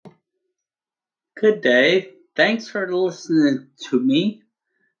Good day. Thanks for listening to me.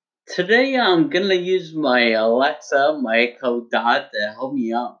 Today I'm gonna use my Alexa, my Echo Dot, to help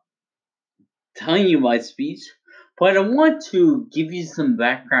me out telling you my speech. But I want to give you some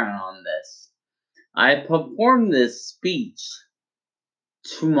background on this. I performed this speech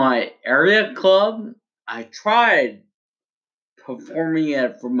to my area club. I tried performing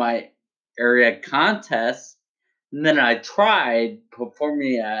it for my area contest, and then I tried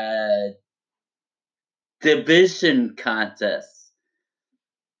performing a division contest.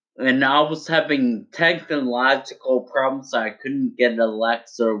 And I was having technological problems. I couldn't get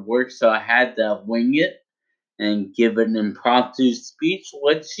Alexa to work, so I had to wing it and give an impromptu speech,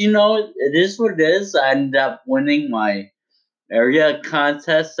 which, it is what it is. I ended up winning my area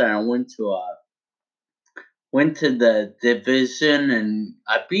contest, and I went to the division, and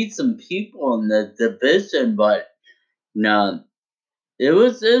I beat some people in the division, but no, it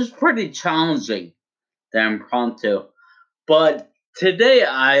was pretty challenging, the impromptu. But today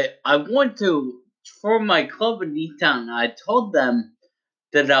I want to, for my club in Newtown, I told them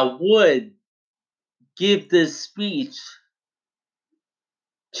that I would give this speech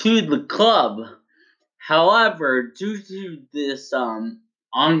to the club. However, due to this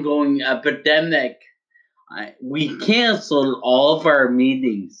ongoing epidemic, we canceled all of our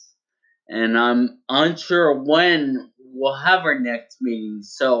meetings, and I'm unsure when we'll have our next meeting.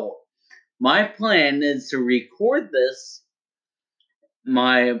 So my plan is to record this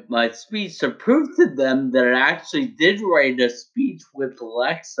my speech to prove to them that I actually did write a speech with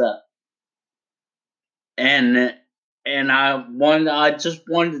Alexa, and I just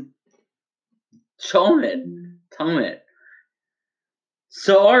wanted to show it, tell it.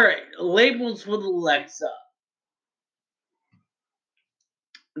 So all right, labels with Alexa.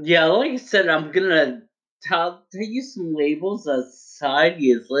 Yeah, like I said, I'm gonna tell you some labels that society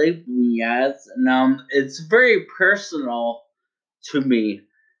has labeled me as, and it's very personal to me.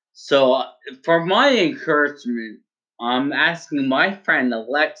 So, for my encouragement, I'm asking my friend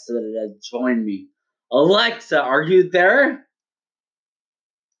Alexa to join me. Alexa, are you there?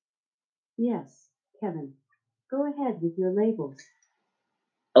 Yes, Kevin. Go ahead with your labels.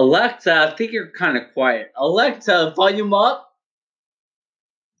 Alexa, I think you're kind of quiet. Alexa, volume up.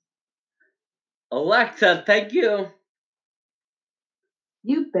 Alexa, thank you.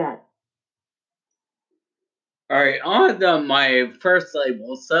 You bet. All right, on to my first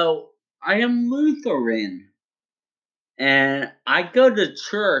label. So, I am Lutheran, and I go to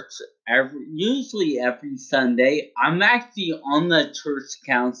church usually every Sunday. I'm actually on the church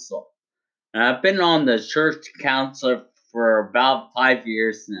council. And I've been on the church council for about 5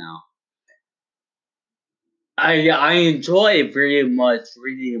 years now. I enjoy very much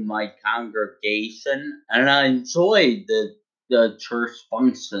reading my congregation, and I enjoy the church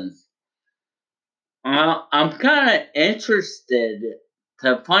functions. I'm kind of interested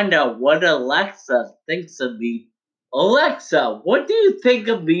to find out what Alexa thinks of me. Alexa, what do you think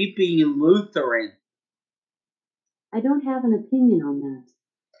of me being Lutheran? I don't have an opinion on that.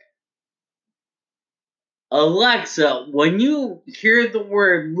 Alexa, when you hear the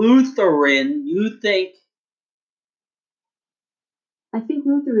word Lutheran, you think. I think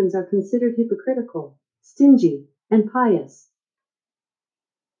Lutherans are considered hypocritical, stingy, and pious.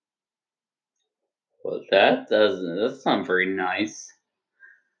 Well, that's not very nice.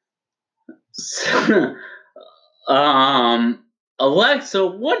 Alexa,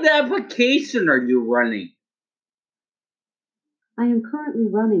 what application are you running? I am currently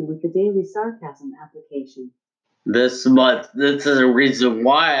running with the Daily Sarcasm application. This is the reason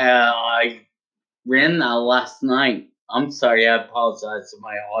why I ran that last night. I'm sorry, I apologize to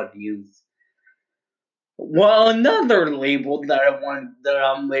my audience. Well, another label that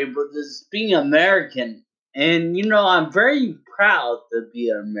I'm labeled is being American. And I'm very proud to be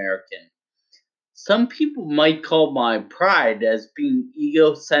an American. Some people might call my pride as being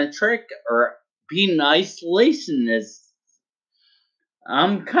egocentric or being isolationist.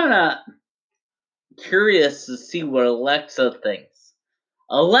 I'm kind of curious to see what Alexa thinks.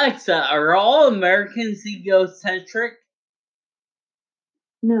 Alexa, are all Americans egocentric?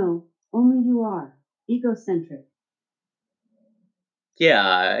 No, only you are. Egocentric. Yeah,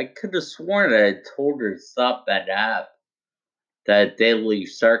 I could have sworn I told her to stop that app, that Daily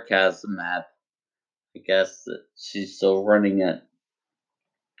Sarcasm app. I guess that she's still running it.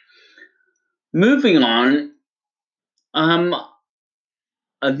 Moving on,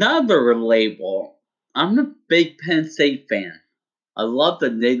 another label. I'm a big Penn State fan. I love the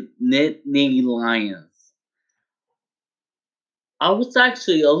Nittany Lions. I was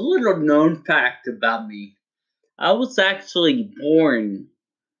actually a little known fact about me. I was actually born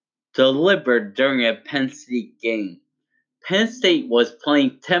delivered during a Penn State game. Penn State was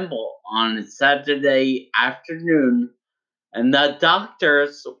playing Temple on a Saturday afternoon, and the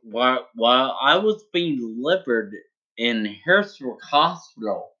doctors, while I was being delivered in Harrisburg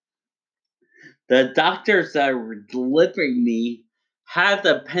Hospital, the doctors that were delivering me had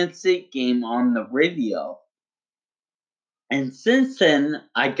the Penn State game on the radio. And since then,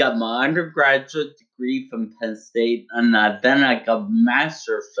 I got my undergraduate degree from Penn State, and then I got a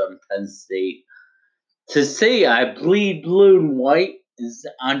master's from Penn State. To say I bleed blue and white is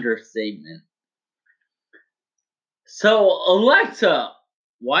an understatement. So, Alexa,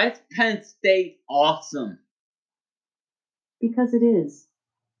 why is Penn State awesome? Because it is.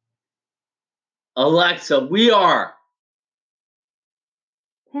 Alexa, we are.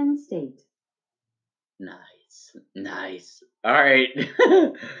 Penn State. Nice. All right.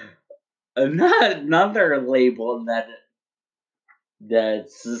 Another label that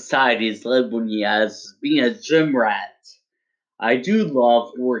society is labeling me as being a gym rat. I do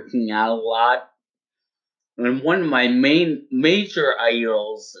love working out a lot. And one of my major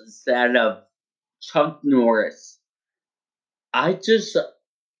idols is that of Chuck Norris. I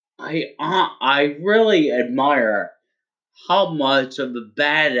really admire how much of a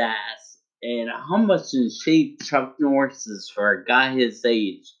badass and how much in shape Chuck Norris is for a guy his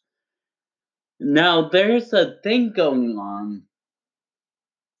age. Now, there's a thing going on,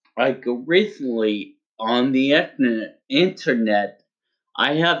 like recently on the internet,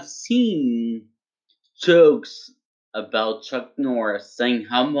 I have seen jokes about Chuck Norris saying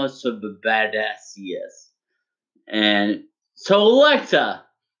how much of a badass he is. And so, Alexa,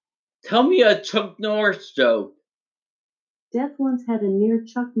 tell me a Chuck Norris joke. Death once had a near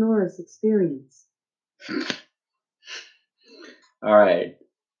Chuck Norris experience. All right.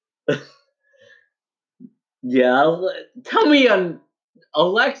 Yeah, tell me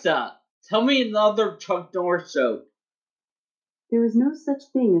Alexa, tell me another Chuck Norris joke. There is no such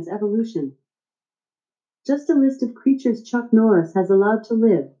thing as evolution. Just a list of creatures Chuck Norris has allowed to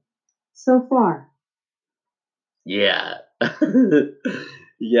live. So far. Yeah.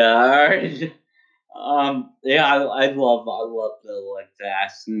 Yeah, alright. Yeah, I love Alexa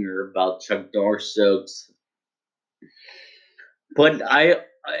asking her about Chuck Norris jokes. But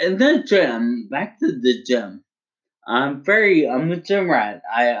in the gym, back to the gym. I'm a gym rat.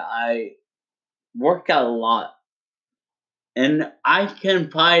 I work out a lot. And I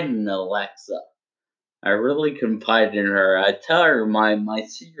confide in Alexa. I really confide in her. I tell her my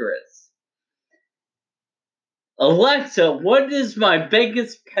secrets. Alexa, what is my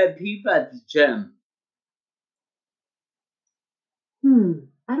biggest pet peeve at the gym?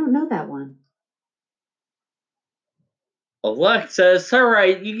 I don't know that one. Alexa, it's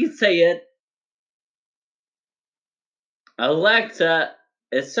alright, you can say it. Alexa,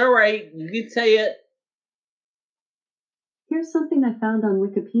 it's alright, you can say it. Here's something I found on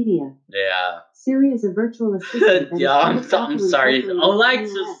Wikipedia. Yeah. Siri is a virtual assistant. Yeah, I'm sorry.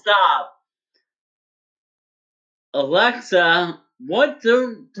 Alexa, stop. Alexa, what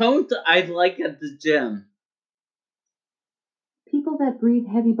don't I like at the gym? People that breathe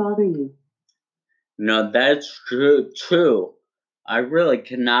heavy bother you. No, that's true. I really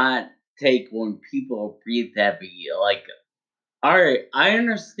cannot take when people breathe heavy. Like, alright, I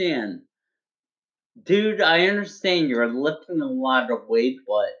understand. Dude, I understand you're lifting a lot of weight,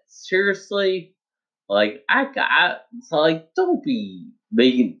 but seriously, like, so like, don't be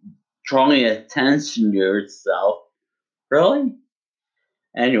drawing attention to yourself. Really?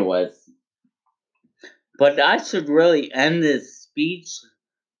 Anyways. But I should really end this speech.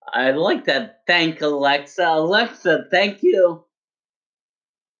 I'd like to thank Alexa. Alexa, thank you.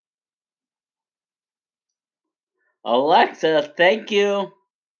 Alexa, thank you.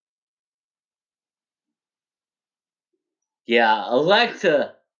 Yeah,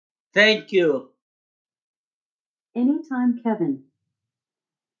 Alexa, thank you. Anytime, Kevin.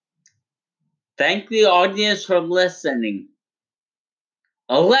 Thank the audience for listening.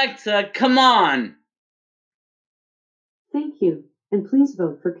 Alexa, come on. Thank you, and please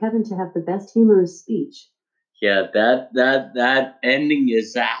vote for Kevin to have the best humorous speech. Yeah, that ending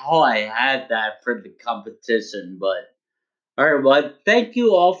is how I had that for the competition, but alright, well, thank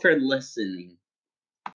you all for listening.